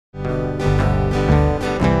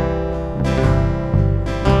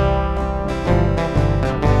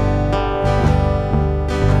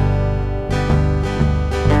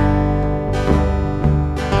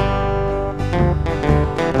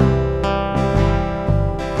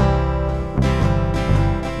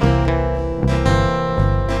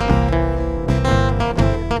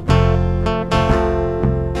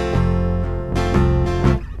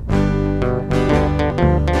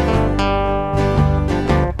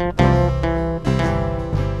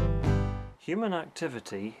Human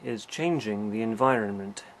activity is changing the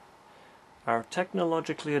environment. Our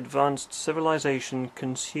technologically advanced civilization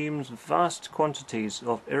consumes vast quantities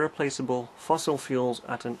of irreplaceable fossil fuels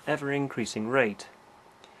at an ever-increasing rate.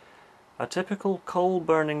 A typical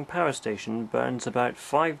coal-burning power station burns about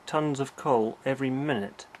 5 tons of coal every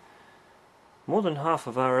minute. More than half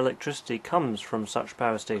of our electricity comes from such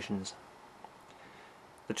power stations.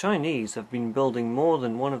 The Chinese have been building more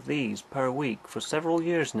than one of these per week for several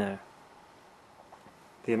years now.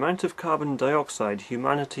 The amount of carbon dioxide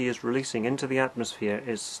humanity is releasing into the atmosphere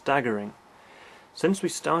is staggering. Since we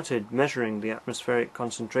started measuring the atmospheric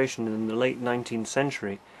concentration in the late 19th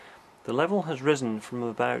century, the level has risen from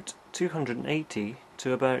about 280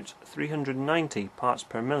 to about 390 parts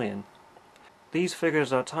per million. These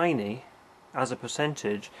figures are tiny, as a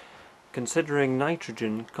percentage, considering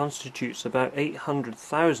nitrogen constitutes about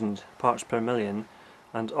 800,000 parts per million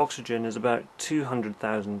and oxygen is about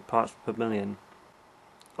 200,000 parts per million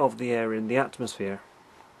of the air in the atmosphere.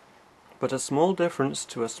 But a small difference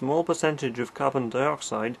to a small percentage of carbon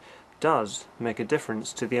dioxide does make a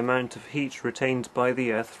difference to the amount of heat retained by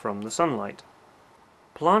the Earth from the sunlight.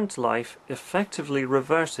 Plant life effectively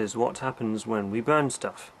reverses what happens when we burn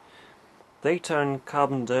stuff. They turn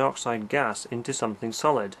carbon dioxide gas into something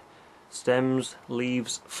solid: stems,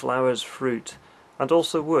 leaves, flowers, fruit, and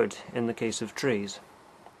also wood in the case of trees.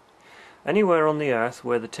 Anywhere on the Earth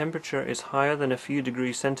where the temperature is higher than a few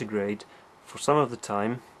degrees centigrade for some of the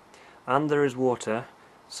time, and there is water,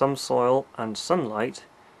 some soil and sunlight,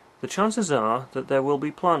 the chances are that there will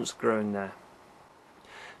be plants growing there.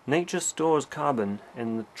 Nature stores carbon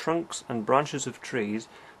in the trunks and branches of trees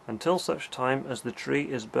until such time as the tree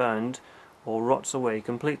is burned or rots away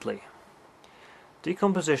completely.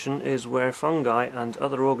 Decomposition is where fungi and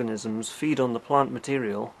other organisms feed on the plant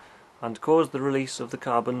material and cause the release of the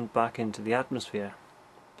carbon back into the atmosphere.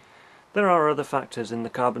 There are other factors in the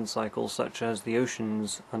carbon cycle such as the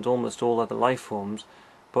oceans and almost all other life forms,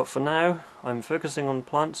 but for now I'm focusing on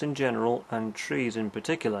plants in general and trees in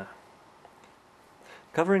particular.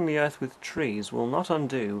 Covering the Earth with trees will not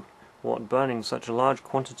undo what burning such a large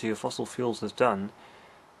quantity of fossil fuels has done,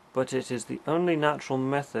 but it is the only natural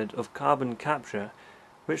method of carbon capture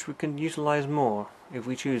which we can utilize more if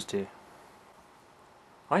we choose to.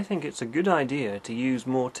 I think it's a good idea to use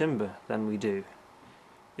more timber than we do.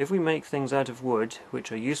 If we make things out of wood which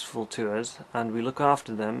are useful to us and we look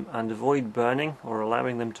after them and avoid burning or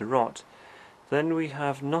allowing them to rot, then we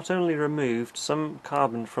have not only removed some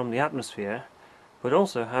carbon from the atmosphere, but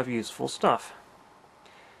also have useful stuff.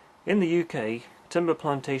 In the UK, timber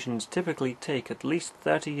plantations typically take at least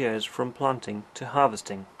 30 years from planting to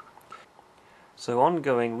harvesting, so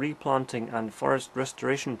ongoing replanting and forest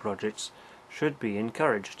restoration projects should be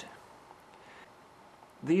encouraged.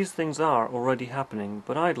 These things are already happening,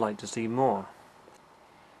 but I'd like to see more.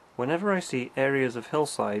 Whenever I see areas of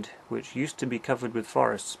hillside which used to be covered with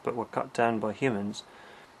forests but were cut down by humans,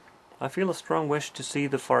 I feel a strong wish to see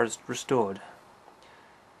the forest restored.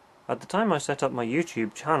 At the time I set up my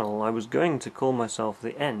YouTube channel, I was going to call myself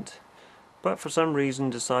The Ent, but for some reason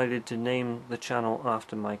decided to name the channel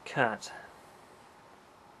after my cat.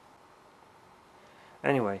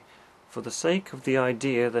 Anyway, for the sake of the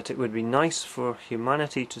idea that it would be nice for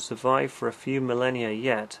humanity to survive for a few millennia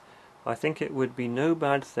yet, I think it would be no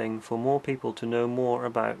bad thing for more people to know more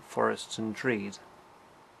about forests and trees.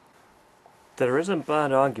 There is a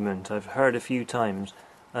bad argument I've heard a few times,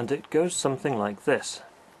 and it goes something like this.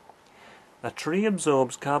 A tree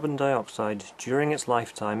absorbs carbon dioxide during its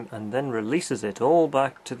lifetime and then releases it all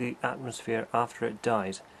back to the atmosphere after it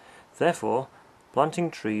dies. Therefore,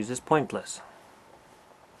 planting trees is pointless.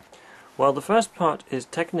 While the first part is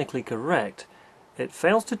technically correct, it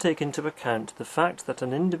fails to take into account the fact that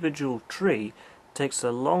an individual tree takes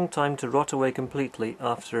a long time to rot away completely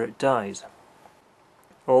after it dies.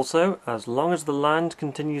 Also, as long as the land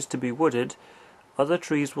continues to be wooded, other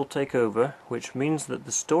trees will take over, which means that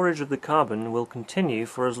the storage of the carbon will continue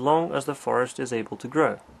for as long as the forest is able to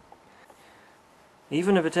grow.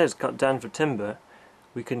 Even if it is cut down for timber,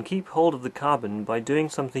 we can keep hold of the carbon by doing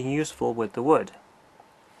something useful with the wood.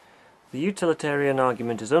 The utilitarian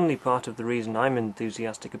argument is only part of the reason I'm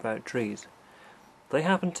enthusiastic about trees. They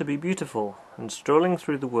happen to be beautiful, and strolling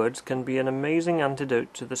through the woods can be an amazing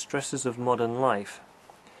antidote to the stresses of modern life.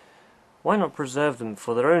 Why not preserve them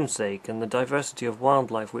for their own sake and the diversity of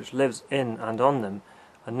wildlife which lives in and on them,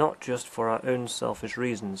 and not just for our own selfish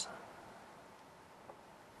reasons?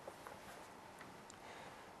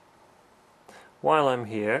 While I'm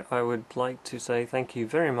here, I would like to say thank you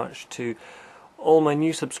very much to all my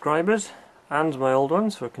new subscribers and my old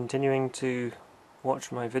ones for continuing to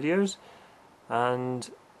watch my videos, and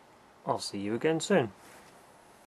I'll see you again soon.